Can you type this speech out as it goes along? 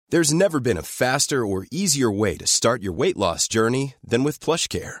There's never been a faster or easier way to start your weight loss journey than with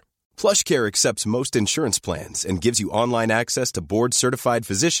PlushCare. PlushCare accepts most insurance plans and gives you online access to board-certified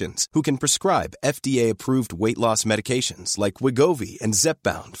physicians who can prescribe FDA-approved weight loss medications like Wegovy and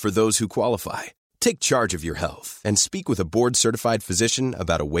Zepbound for those who qualify. Take charge of your health and speak with a board-certified physician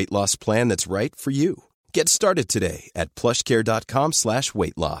about a weight loss plan that's right for you. Get started today at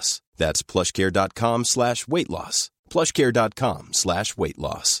plushcare.com/weight loss. That's plushcare.com/weight loss. plushcare.com/weight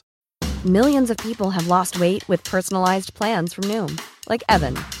loss. Millions of people have lost weight with personalized plans from Noom. Like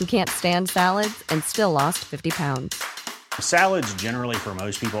Evan, who can't stand salads and still lost 50 pounds. Salads generally for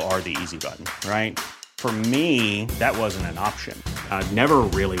most people are the easy button, right? For me, that wasn't an option. I never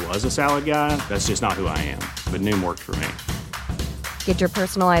really was a salad guy. That's just not who I am. But Noom worked for me. Get your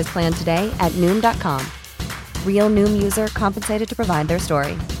personalized plan today at Noom.com. Real Noom user compensated to provide their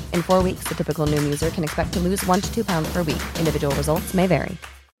story. In 4 weeks, the typical Noom user can expect to lose 1 to 2 pounds per week. Individual results may vary.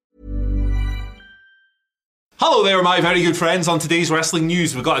 Hello there, my very good friends. On today's wrestling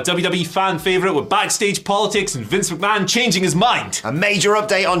news, we've got a WWE fan favourite with backstage politics and Vince McMahon changing his mind. A major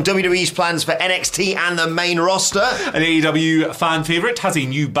update on WWE's plans for NXT and the main roster. An AEW fan favourite has a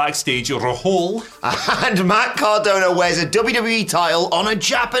new backstage role. And Matt Cardona wears a WWE title on a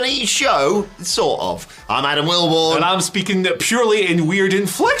Japanese show. Sort of. I'm Adam Wilborn. And I'm speaking purely in weird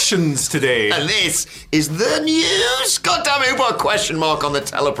inflections today. And this is the news. God damn it, who put a question mark on the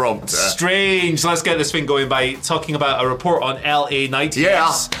teleprompter? Strange. Let's get this thing going by talking about a report on LA Knight.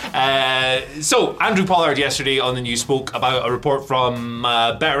 Yeah. So Andrew Pollard yesterday on the news spoke about a report from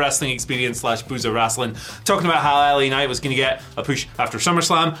Better Wrestling Experience / Boozer Wrestling talking about how LA Knight was going to get a push after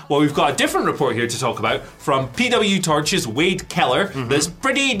SummerSlam. Well, we've got a different report here to talk about from PW Torch's Wade Keller that's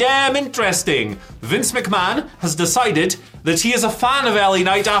pretty damn interesting. Vince McMahon has decided that he is a fan of LA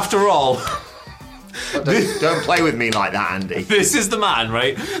Knight after all. Don't play with me like that, Andy. This is the man,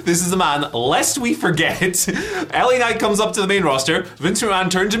 right? This is the man, lest we forget. LA Knight comes up to the main roster. Vince McMahon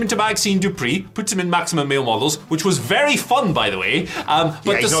turns him into Maxine Dupree, puts him in Maximum Male Models, which was very fun, by the way.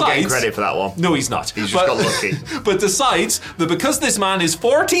 But he's not getting credit for that one. No, he's not. He's just got lucky. But decides that because this man is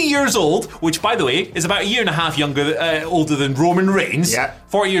 40 years old, which, by the way, is about a year and a half older than Roman Reigns. Yeah.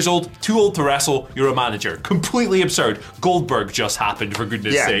 40 years old, too old to wrestle, you're a manager. Completely absurd. Goldberg just happened, for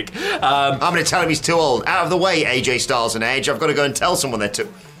goodness sake. I'm going to tell him he's too old. Out of the way, AJ Styles and Edge. I've got to go and tell someone they're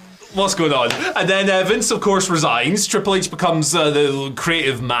too... What's going on? And then Vince, of course, resigns. Triple H becomes the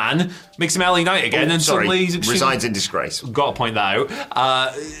creative man, makes him LA Knight again, and suddenly resigns in disgrace. Got to point that out.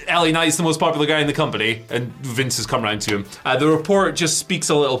 LA Knight's the most popular guy in the company, and Vince has come round to him. The report just speaks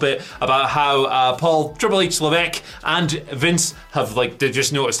a little bit about how Paul Triple H Levesque and Vince have they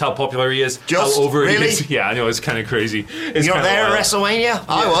just noticed how popular he is, just how over really? he is. Yeah, I know, it's kind of crazy. You're not there at WrestleMania? Yeah.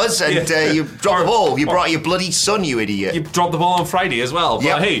 I was, and you dropped the ball. You brought your bloody son, you idiot. You dropped the ball on Friday as well.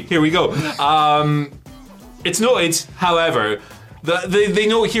 But hey, here we go. It's noted, however, they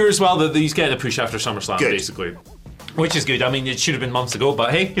note here as well that he's getting a push after SummerSlam, basically. Which is good. I mean, it should have been months ago,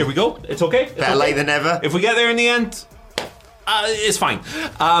 but hey, here we go. It's okay. Better late than never. If we get there in the end, it's fine.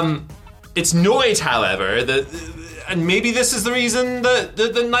 It's noted, however, that... And maybe this is the reason that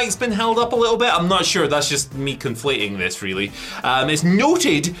the Knight's been held up a little bit. I'm not sure. That's just me conflating this, really. It's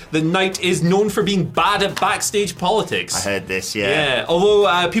noted that Knight is known for being bad at backstage politics. I heard this, yeah. Yeah,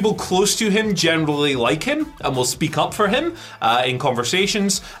 although people close to him generally like him and will speak up for him in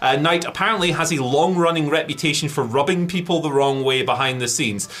conversations, Knight apparently has a long-running reputation for rubbing people the wrong way behind the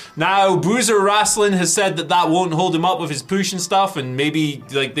scenes. Now, Boozer Wrestling has said that won't hold him up with his push and stuff, and maybe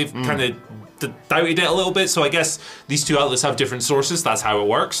they've kind of doubted it a little bit, so I guess these two outlets have different sources. That's how it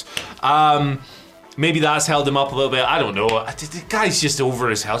works. Maybe that's held him up a little bit. I don't know. The guy's just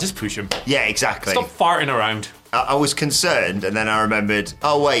over as hell. Just push him. Yeah, exactly. Stop farting around. I was concerned, and then I remembered,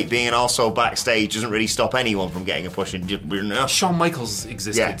 oh wait, being an arsehole backstage doesn't really stop anyone from getting a push. Shawn Michaels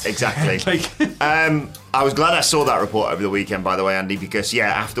existed. Yeah, exactly. I was glad I saw that report over the weekend, by the way, Andy, because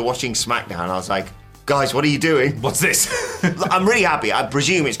after watching SmackDown, I was like, guys, what are you doing? What's this? I'm really happy. I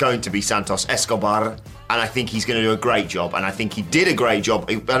presume it's going to be Santos Escobar, and I think he's going to do a great job, and I think he did a great job.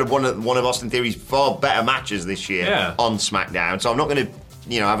 He had one of Austin Theory's far better matches this year on SmackDown, so I'm not going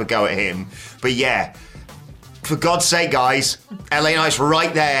to, have a go at him. But for God's sake, guys, LA Knight's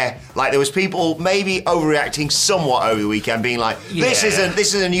right there. There was people maybe overreacting somewhat over the weekend, being like, this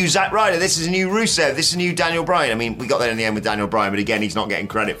is a new Zack Ryder, this is a new Rusev, this is a new Daniel Bryan. I mean, we got there in the end with Daniel Bryan, but again, he's not getting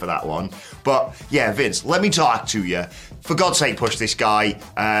credit for that one. But Vince, let me talk to you. for God's sake, push this guy.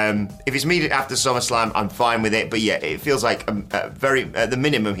 If it's immediately after SummerSlam, I'm fine with it. But yeah, it feels like at the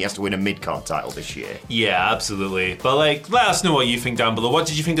minimum, he has to win a mid-card title this year. Yeah, absolutely. But let us know what you think down below. What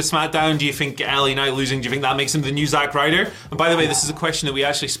did you think of SmackDown? Do you think LA Knight losing, do you think that makes him the new Zack Ryder? And by the way, this is a question that we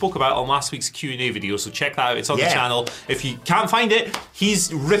actually spoke about on last week's Q&A video, so check that out. It's on the channel. If you can't find it,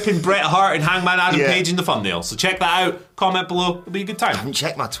 he's ripping Bret Hart and Hangman Adam Page in the thumbnail. So check that out. Comment below. It'll be a good time. I haven't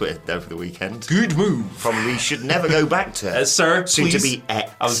checked my Twitter over the weekend. Good move. Probably should never go back to. Sir, soon please. To be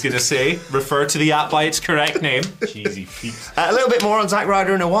X. I was going to say, refer to the app by its correct name. Cheesy feet. A little bit more on Zack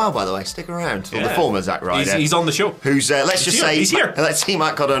Ryder in a while, by the way. Stick around. Yeah. Or the former Zack Ryder. He's on the show. Who's, he's here. Let's see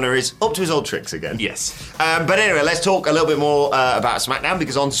Matt Cardona is up to his old tricks again. Yes. But anyway, let's talk a little bit more about SmackDown,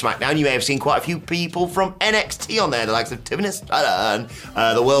 because on SmackDown you may have seen quite a few people from NXT on there, the likes of Tiffany Stratton,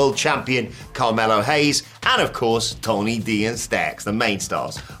 the world champion Carmelo Hayes, and of course Tony D and Stacks, the main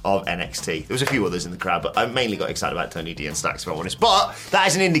stars of NXT. There was a few others in the crowd, but I mainly got excited about Tony D and Stacks, if I'm honest. But that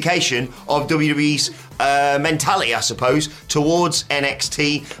is an indication of WWE's mentality, I suppose, towards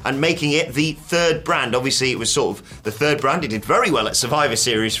NXT and making it the third brand. Obviously, it was sort of the third brand. It did very well at Survivor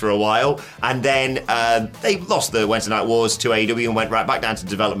Series for a while, and then they lost the Wednesday Night Wars to AEW and went right back down to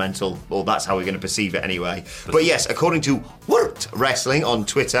developmental. Well, that's how we're going to perceive it anyway. But yes, according to Worked Wrestling on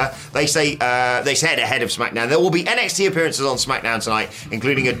Twitter, they said ahead of SmackDown, there will be NXT appearances on SmackDown tonight,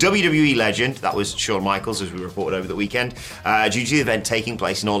 including a WWE legend, that was Shawn Michaels, as we reported over the weekend, due to the event taking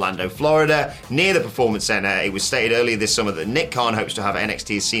place in Orlando, Florida, near the Performance Center. It was stated earlier this summer that Nick Khan hopes to have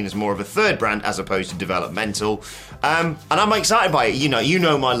NXT as seen as more of a third brand as opposed to developmental. And I'm excited by it. You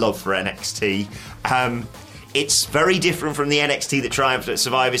know my love for NXT. It's very different from the NXT that triumphed at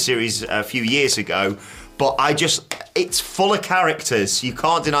Survivor Series a few years ago, but it's full of characters. You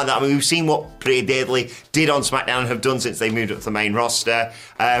can't deny that. I mean, we've seen what Pretty Deadly did on SmackDown and have done since they moved up to the main roster.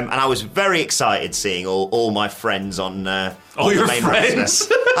 And I was very excited seeing all my friends on all your the main friends.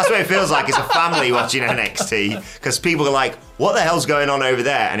 roster. That's what it feels like. It's a family watching NXT, because people are like, what the hell's going on over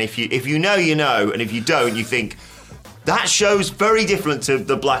there? And if you know, you know. And if you don't, you think, that show's very different to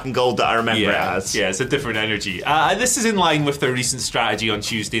the black and gold that I remember it as. Yeah, it's a different energy. This is in line with their recent strategy on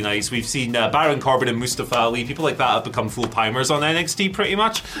Tuesday nights. We've seen Baron Corbin and Mustafa Ali, people like that have become full-timers on NXT pretty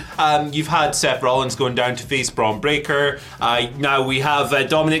much. You've had Seth Rollins going down to face Braun Breaker. Now we have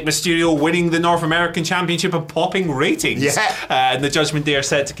Dominic Mysterio winning the North American Championship and popping ratings. Yeah. And the Judgment Day are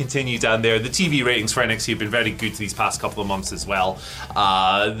set to continue down there. The TV ratings for NXT have been very good these past couple of months as well.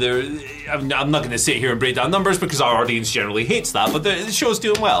 I'm not going to sit here and break down numbers because our audience generally hates that, but the show's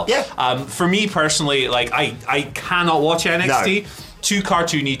doing well. Yeah. For me personally, I cannot watch NXT. No. Too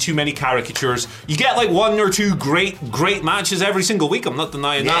cartoony, too many caricatures. You get one or two great matches every single week. I'm not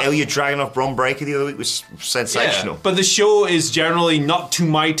denying that. Yeah, your Dragunov Braun Breaker the other week was sensational. Yeah, but the show is generally not to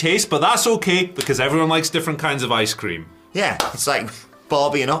my taste, but that's okay because everyone likes different kinds of ice cream. Yeah, it's like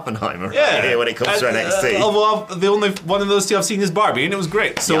Barbie and Oppenheimer right here when it comes to NXT. Well, the only one of those two I've seen is Barbie, and it was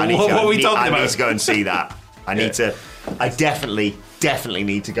great. So what are we talking about? I need to go and see that. I definitely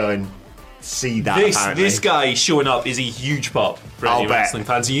need to go and see that. This guy showing up is a huge pop for any wrestling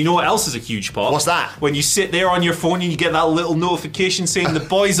fans. And you know what else is a huge pop? What's that? When you sit there on your phone and you get that little notification saying the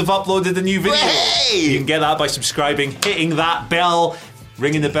boys have uploaded a new video. Hey! You can get that by subscribing, hitting that bell,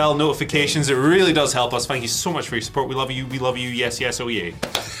 ringing the bell notifications. It really does help us. Thank you so much for your support. We love you. We love you. Yes, oh yeah.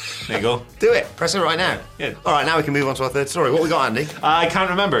 There you go. Do it. Press it right now. Yeah. All right, now we can move on to our third story. What we got, Andy? I can't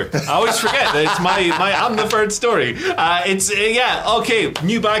remember. I always forget that it's I'm the third story. Okay.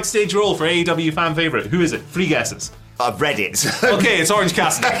 New backstage role for AEW fan favorite. Who is it? 3 guesses. I've read it. Okay, it's Orange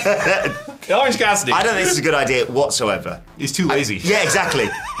Cassidy. Orange Cassidy. I don't think this is a good idea whatsoever. He's too lazy. Yeah, exactly.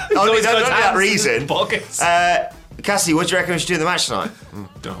 Only for that reason. Cassidy, what do you reckon we should do in the match tonight?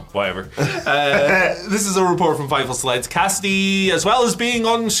 Whatever. This is a report from Fightful Slides. Cassidy, as well as being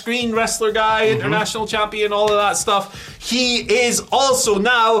on-screen wrestler guy, international champion, all of that stuff, he is also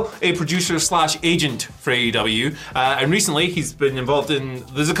now a producer/agent for AEW. And recently, he's been involved in...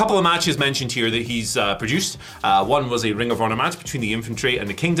 There's a couple of matches mentioned here that he's produced. One was a Ring of Honor match between the Infantry and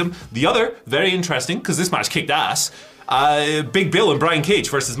the Kingdom. The other, very interesting, because this match kicked ass, Big Bill and Brian Cage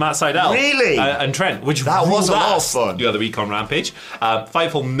versus Matt Sydal. Really? And Trent, which that was a lot of fun. The other week on Rampage.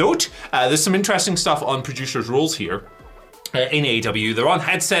 Fightful note, there's some interesting stuff on producers' roles here. In AEW, they're on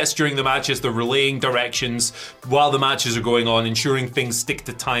headsets during the matches, they're relaying directions while the matches are going on, ensuring things stick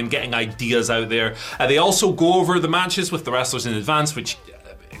to time, getting ideas out there. They also go over the matches with the wrestlers in advance, which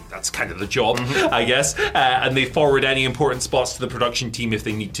that's kind of the job, I guess. And they forward any important spots to the production team if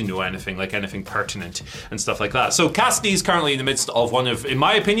they need to know anything, like anything pertinent and stuff like that. So Cassidy is currently in the midst of one of, in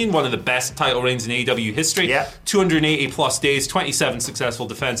my opinion, one of the best title reigns in AEW history. 280 plus days, 27 successful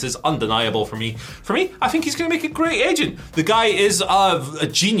defenses, undeniable for me. For me, I think he's going to make a great agent. The guy is a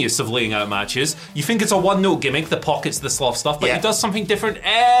genius of laying out matches. You think it's a one-note gimmick, the pockets, the sloth stuff, but he does something different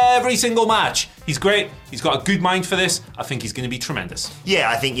every single match. He's great. He's got a good mind for this. I think he's going to be tremendous.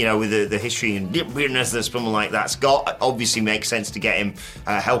 Yeah, I think, with the history and weirdness that someone like that's got, obviously makes sense to get him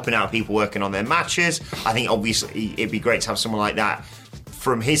helping out people working on their matches. I think obviously it'd be great to have someone like that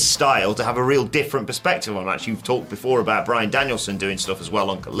from his style to have a real different perspective on match. You've talked before about Bryan Danielson doing stuff as well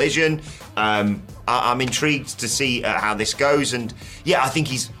on Collision. I'm intrigued to see how this goes, and I think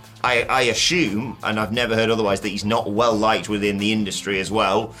I assume, and I've never heard otherwise, that he's not well liked within the industry as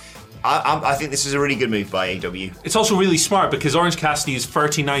well. I think this is a really good move by AEW. It's also really smart because Orange Cassidy is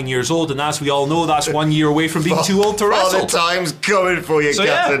 39 years old, and as we all know, that's 1 year away from being too old to wrestle. The time's coming for you,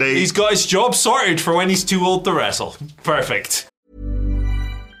 Cassidy. Yeah, he's got his job sorted for when he's too old to wrestle. Perfect.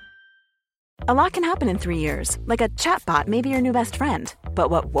 A lot can happen in 3 years, like a chatbot may be your new best friend. But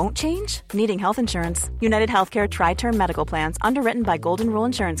what won't change? Needing health insurance. United Healthcare Tri-Term Medical Plans, underwritten by Golden Rule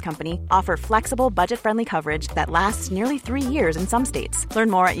Insurance Company, offer flexible, budget-friendly coverage that lasts nearly 3 years in some states. Learn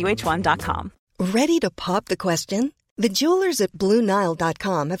more at uh1.com. Ready to pop the question? The jewelers at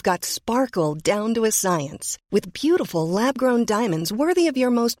BlueNile.com have got sparkle down to a science with beautiful lab-grown diamonds worthy of your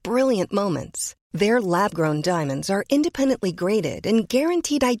most brilliant moments. Their lab-grown diamonds are independently graded and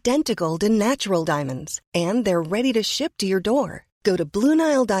guaranteed identical to natural diamonds, and they're ready to ship to your door. Go to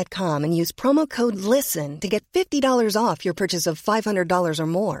BlueNile.com and use promo code LISTEN to get $50 off your purchase of $500 or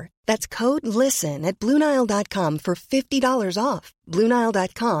more. That's code LISTEN at BlueNile.com for $50 off.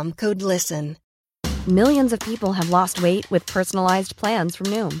 BlueNile.com, code LISTEN. Millions of people have lost weight with personalized plans from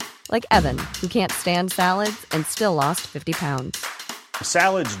Noom. Like Evan, who can't stand salads and still lost 50 pounds.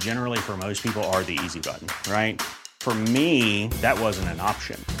 Salads generally for most people are the easy button, right? For me, that wasn't an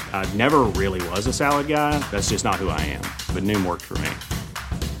option. I never really was a salad guy. That's just not who I am. But Noom worked for me.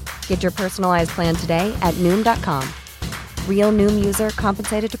 Get your personalized plan today at Noom.com. Real Noom user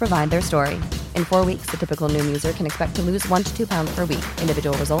compensated to provide their story. In 4 weeks, the typical Noom user can expect to lose 1 to 2 pounds per week.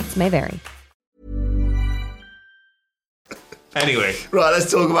 Individual results may vary. Anyway. Right, let's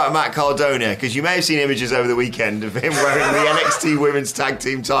talk about Matt Cardona, because you may have seen images over the weekend of him wearing the NXT Women's Tag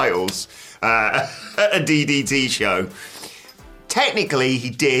Team titles at a DDT show. Technically, he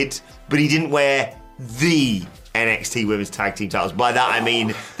did, but he didn't wear the NXT Women's Tag Team titles. By that, I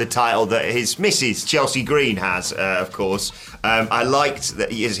mean the title that his missus, Chelsea Green, has, of course. I liked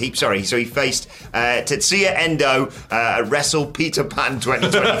that he faced Tetsuya Endo at Wrestle Peter Pan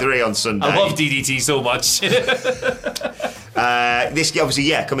 2023 on Sunday. I love DDT so much. This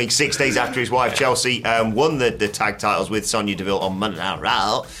obviously, coming 6 days after his wife Chelsea won the tag titles with Sonya Deville on Monday Night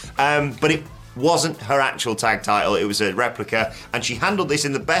Raw, but it wasn't her actual tag title, it was a replica, and she handled this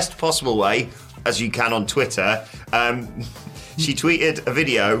in the best possible way, as you can on Twitter. She tweeted a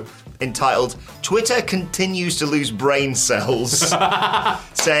video entitled, "Twitter continues to lose brain cells,"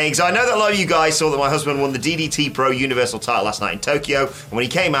 saying, "So I know that a lot of you guys saw that my husband won the DDT Pro Universal title last night in Tokyo, and when he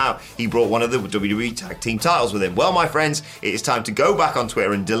came out, he brought one of the WWE Tag Team titles with him. Well, my friends, it is time to go back on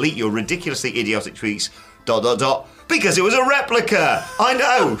Twitter and delete your ridiculously idiotic tweets, ... because it was a replica." I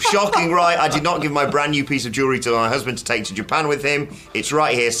know, shocking, right? I did not give my brand new piece of jewellery to my husband to take to Japan with him. It's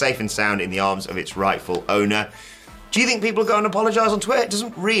right here, safe and sound in the arms of its rightful owner. Do you think people go and apologise on Twitter? It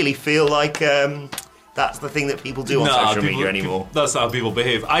doesn't really feel like that's the thing that people do on social media anymore. That's not how people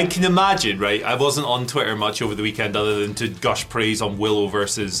behave. I can imagine, right? I wasn't on Twitter much over the weekend other than to gush praise on Willow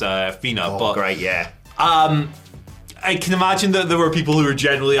versus Fina. Oh, but, great, yeah. I can imagine that there were people who were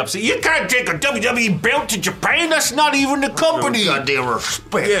generally upset. You can't take a WWE belt to Japan. That's not even the company. Goddamn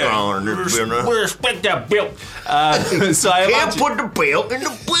respect on it. Respect that belt. So I can't put the belt in the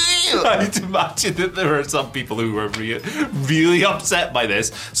belt. I'd imagine that there were some people who were really upset by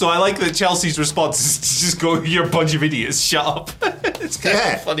this. So I like that Chelsea's response is to just go, "You're a bunch of idiots. Shut up." It's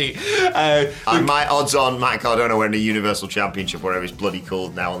kind of funny. My odds on Matt Cardona winning the Universal Championship, whatever it's bloody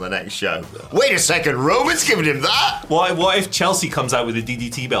called now, on the next show. Wait a second, Roman's giving him that? What if Chelsea comes out with a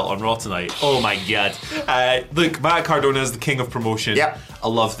DDT belt on Raw tonight? Oh my god. Look, Matt Cardona is the king of promotion. Yep. I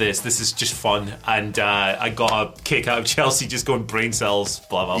love this. This is just fun. And I got a kick out of Chelsea just going brain cells,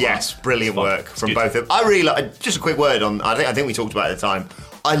 blah, blah, blah. Yes, brilliant work from both of them. I really like, just a quick word on, I think we talked about it at the time,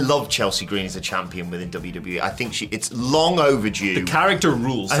 I love Chelsea Green as a champion within WWE. I think it's long overdue. The character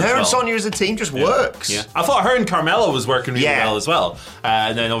rules. And her and well. Sonya as a team just works. Yeah. I thought her and Carmella was working really well as well.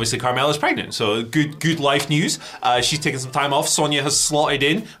 And then obviously Carmella's pregnant, so good life news. She's taken some time off. Sonya has slotted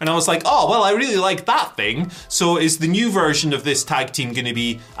in, and I was like, oh, well, I really like that thing. So is the new version of this tag team going to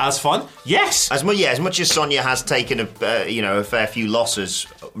be as fun? Yes. As much as Sonya has taken a fair few losses,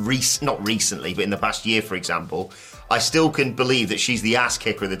 not recently, but in the past year, for example, I still can believe that she's the ass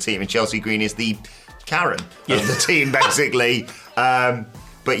kicker of the team, and Chelsea Green is the Karen of the team, basically.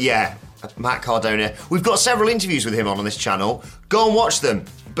 But yeah, Matt Cardona. We've got several interviews with him on this channel. Go and watch them,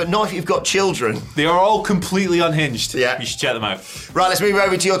 but not if you've got children. They are all completely unhinged. Yeah. You should check them out. Right, let's move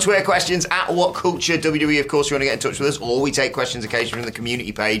over to your Twitter questions at WhatCultureWWE. Of course, you want to get in touch with us, or we take questions occasionally from the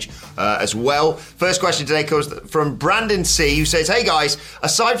community page as well. First question today comes from Brandon C, who says, hey guys,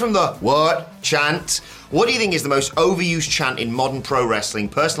 aside from the what chant, what do you think is the most overused chant in modern pro wrestling?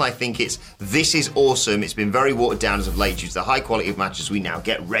 Personally, I think it's "This is awesome." It's been very watered down as of late due to the high quality of matches we now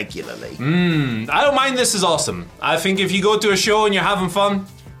get regularly. I don't mind "This is awesome." I think if you go to a show and you're having fun,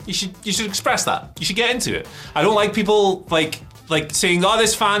 you should express that. You should get into it. I don't like people like saying, "Oh,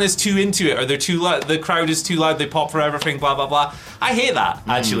 this fan is too into it," or "They're too loud. The crowd is too loud. They pop for everything." Blah blah blah. I hate that.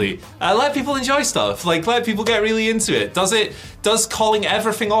 Actually, let people enjoy stuff. Let people get really into it. Does calling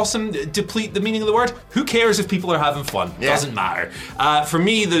everything awesome deplete the meaning of the word? Who cares if people are having fun? Yeah. Doesn't matter. For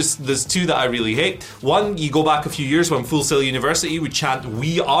me, there's two that I really hate. One, you go back a few years when Full Sail University would chant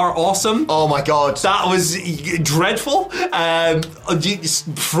 "We are awesome." Oh my god, that was dreadful. Just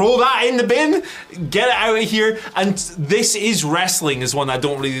throw that in the bin. Get it out of here. And "This is wrestling" is one I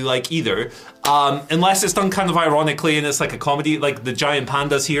don't really like either. Unless it's done kind of ironically and it's like a comedy, like the giant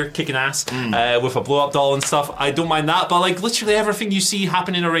pandas here kicking ass with a blow-up doll and stuff. I don't mind that, but literally everything you see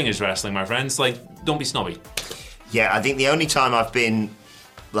happen in a ring is wrestling, my friends. Don't be snobby. Yeah, I think the only time I've been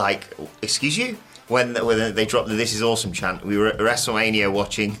excuse you? When they dropped the "This is awesome" chant, we were at WrestleMania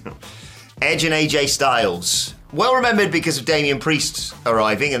watching Edge and AJ Styles. Well remembered because of Damian Priest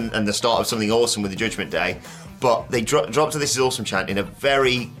arriving and the start of something awesome with the Judgment Day. But they dropped the "This is awesome" chant in a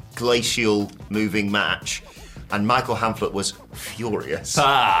very glacial moving match, and Michael Hamflett was furious.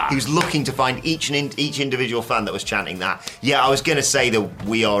 He was looking to find each individual fan that was chanting that. Yeah, I was going to say the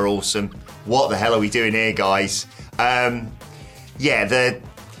 "We are awesome." What the hell are we doing here, guys? The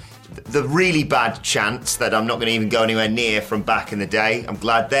really bad chants that I'm not going to even go anywhere near from back in the day. I'm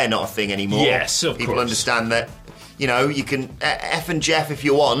glad they're not a thing anymore. Yes, of People course. Understand that. You can F and Jeff if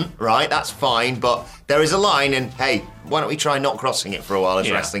you want, right? That's fine, but there is a line, and hey, why don't we try not crossing it for a while as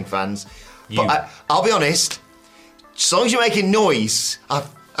wrestling fans? But I'll be honest, as long as you're making noise, I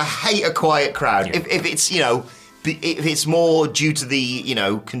hate a quiet crowd. Yeah. If it's, if it's more due to the,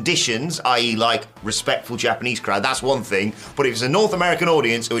 conditions, i.e. respectful Japanese crowd, that's one thing. But if it's a North American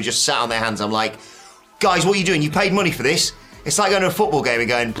audience who are just sat on their hands, I'm like, guys, what are you doing? You paid money for this. It's like going to a football game and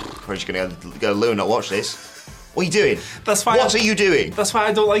going, we're just going to go to Lou and not watch this. What are you doing? That's why. What are you doing? That's why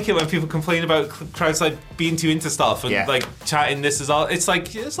I don't like it when people complain about crowds being too into stuff and chatting. This is all. It's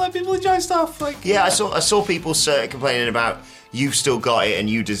like people enjoy stuff. I saw people complaining about "You've still got it and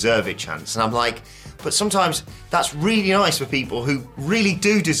you deserve it" chants, and I'm like, but sometimes that's really nice for people who really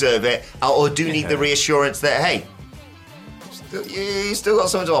do deserve it or do need the reassurance that hey, you still got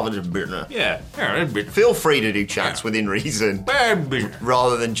something to offer. Yeah. Feel free to do chants within reason,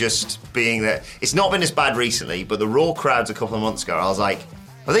 rather than just being that. It's not been as bad recently, but the Raw crowds a couple of months ago, I was like,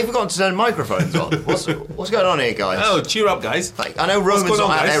 have they forgotten to turn microphones on? What's going on here, guys? Oh, cheer up, guys. I know Roman's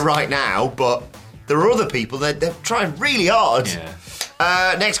not out there right now, but there are other people that they're trying really hard. Yeah.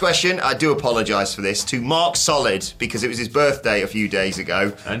 Next question, I do apologise for this, to Mark Solid, because it was his birthday a few days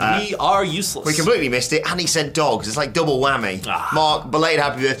ago. And we are useless. We completely missed it, and he sent dogs. It's like double whammy. Mark, belated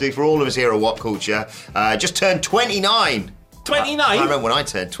happy birthday for all of us here at What Culture. Just turned 29. 29? I remember when I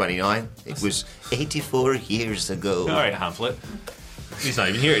turned 29. It was 84 years ago. All right, Hamflett. He's not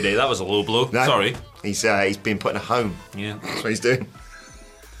even here today. That was a low blow. No, sorry. He's been put in a home. Yeah. That's what he's doing.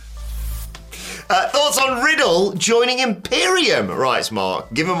 Thoughts on Riddle joining Imperium? Writes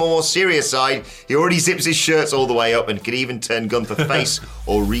Mark. Give him a more serious side. He already zips his shirts all the way up and could even turn Gunther face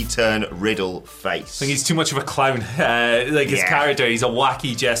or return Riddle face. I think he's too much of a clown. His character, he's a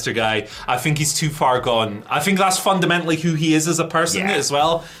wacky jester guy. I think he's too far gone. I think that's fundamentally who he is as a person as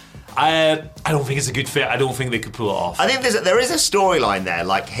well. I don't think it's a good fit. I don't think they could pull it off. I think there is a storyline there,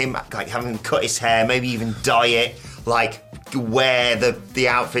 like him having cut his hair, maybe even dye it. like wear the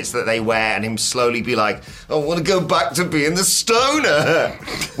outfits that they wear, and him slowly be like, I want to go back to being the stoner,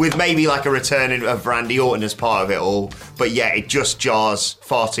 with maybe like a return of Randy Orton as part of it all. But yeah, it just jars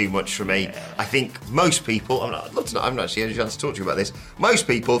far too much for me. I think most people, I've not actually had a chance to talk to you about this, most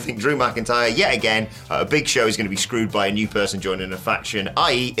people think Drew McIntyre, yet again, at a big show is going to be screwed by a new person joining a faction,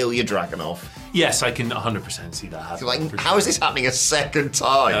 i.e. Ilya Dragunov. Yes, I can 100% see that happening. Like, how is this happening a second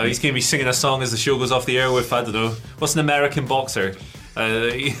time? He's going to be singing a song as the show goes off the air with, I don't know, what's an American boxer?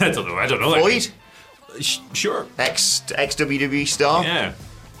 I don't know. Floyd? Sure. Ex-WWE star? Yeah.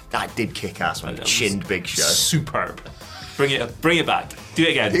 That did kick ass, man. Chinned Big Show. Superb. Bring it back. Do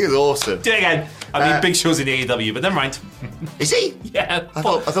it again. He was awesome. Do it again. I mean, Big Show's in AEW, but never mind. Is he? Yeah. I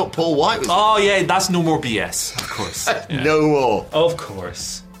thought Paul White was. Oh, yeah, that's no more BS. Of course. Yeah. No more. Of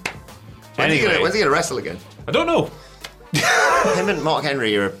course. When's he going to wrestle again? I don't know. Him and Mark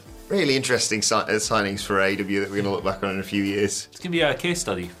Henry are really interesting signings for AEW that we're going to look back on in a few years. It's going to be a case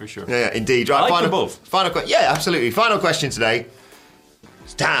study, for sure. Yeah, indeed. Right, I like them both. Yeah, absolutely. Final question today.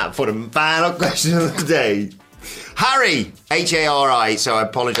 It's time for the final question of the day. Harry, Hari, so I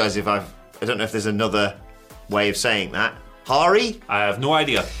apologise if I don't know if there's another way of saying that. Hari? I have no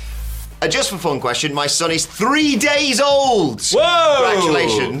idea. A just for fun question. My son is 3 days old. Whoa!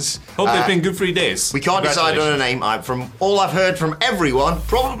 Congratulations. Hope they've been good 3 days. We can't decide on a name. From all I've heard from everyone,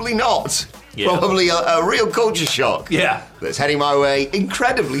 probably not. Yeah. Probably a real culture shock. Yeah. That's heading my way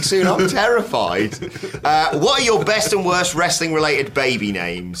incredibly soon. I'm terrified. What are your best and worst wrestling-related baby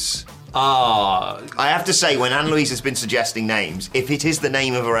names? I have to say, when Anne-Louise has been suggesting names, if it is the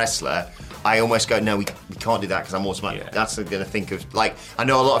name of a wrestler, I almost go, no, we can't do that because I'm automatic. Yeah. That's going to think of, like, I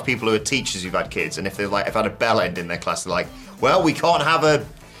know a lot of people who are teachers who've had kids, and if they've had a bell end in their class, they're like, well, we can't have a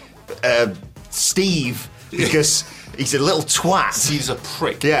Steve because he's a little twat. Steve's a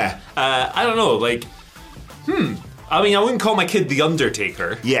prick. Yeah. I don't know, like, I mean, I wouldn't call my kid the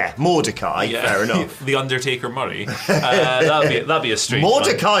Undertaker. Yeah, Mordecai, fair enough. The Undertaker Murray. That'd be a strange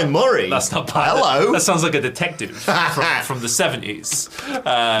Mordecai one. Murray? That's not bad. Hello? That sounds like a detective from the 70s.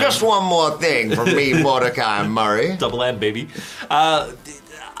 Just one more thing from me, Mordecai Murray. Double M, baby. I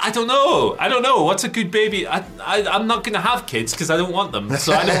don't know. What's a good baby? I'm not going to have kids because I don't want them.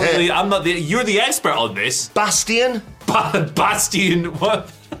 So I don't really. I'm not. You're the expert on this. Bastian. Bastian.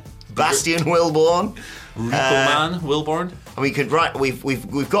 What? Bastian Wilborn. Repo Man Wilborn. And we could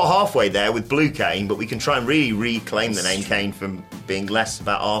we've got halfway there with Blue Kane, but we can try and really reclaim the name Kane from being less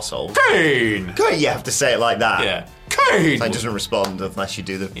about arsehole. Kane. You have to say it like that. Yeah. Kane. So it doesn't respond unless you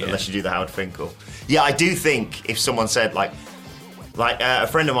do the Howard Finkel. Yeah, I do think if someone said like a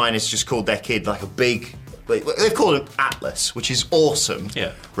friend of mine has just called their kid like a big. They've called him Atlas, which is awesome.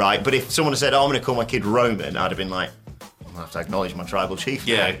 Yeah. Right, but if someone had said, "Oh, I'm going to call my kid Roman," I'd have been like, I have to acknowledge my tribal chief.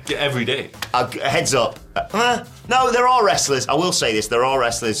 Yeah, every day. Heads up. No, there are wrestlers. I will say this. There are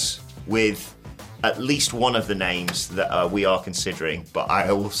wrestlers with at least one of the names that we are considering, but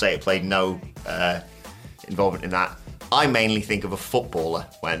I will say it played no involvement in that. I mainly think of a footballer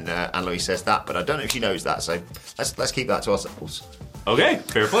when Anne-Louise says that, but I don't know if she knows that, so let's keep that to ourselves. Okay,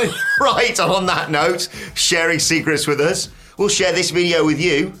 fair play. Right, on that note, sharing secrets with us. We'll share this video with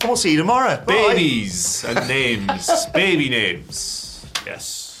you, and we'll see you tomorrow. Babies and names. Baby names.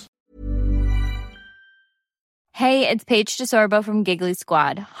 Yes. Hey, it's Paige DeSorbo from Giggly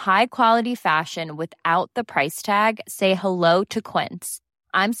Squad. High quality fashion without the price tag. Say hello to Quince.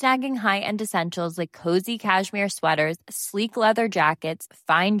 I'm snagging high-end essentials like cozy cashmere sweaters, sleek leather jackets,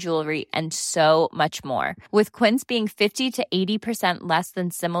 fine jewelry, and so much more. With Quince being 50 to 80% less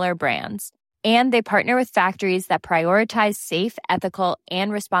than similar brands. And they partner with factories that prioritize safe, ethical,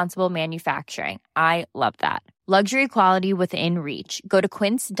 and responsible manufacturing. I love that. Luxury quality within reach. Go to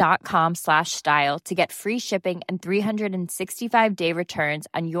quince.com/style to get free shipping and 365-day returns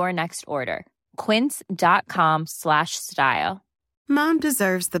on your next order. Quince.com/style. Mom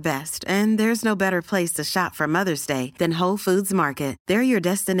deserves the best, and there's no better place to shop for Mother's Day than Whole Foods Market. They're your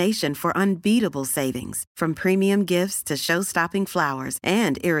destination for unbeatable savings, from premium gifts to show-stopping flowers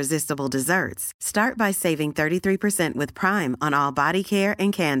and irresistible desserts. Start by saving 33% with Prime on all body care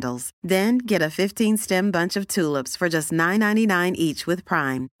and candles. Then get a 15-stem bunch of tulips for just $9.99 each with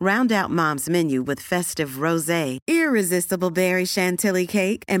Prime. Round out Mom's menu with festive rosé, irresistible berry chantilly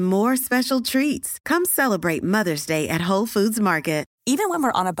cake, and more special treats. Come celebrate Mother's Day at Whole Foods Market. Even when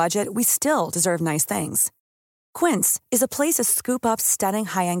we're on a budget, we still deserve nice things. Quince is a place to scoop up stunning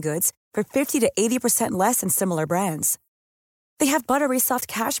high-end goods for 50 to 80% less than similar brands. They have buttery soft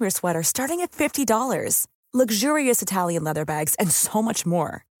cashmere sweaters starting at $50, luxurious Italian leather bags, and so much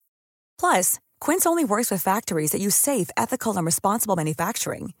more. Plus, Quince only works with factories that use safe, ethical, and responsible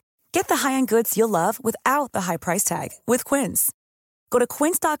manufacturing. Get the high-end goods you'll love without the high price tag with Quince. Go to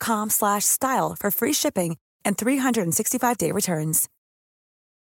quince.com/style for free shipping and 365-day returns.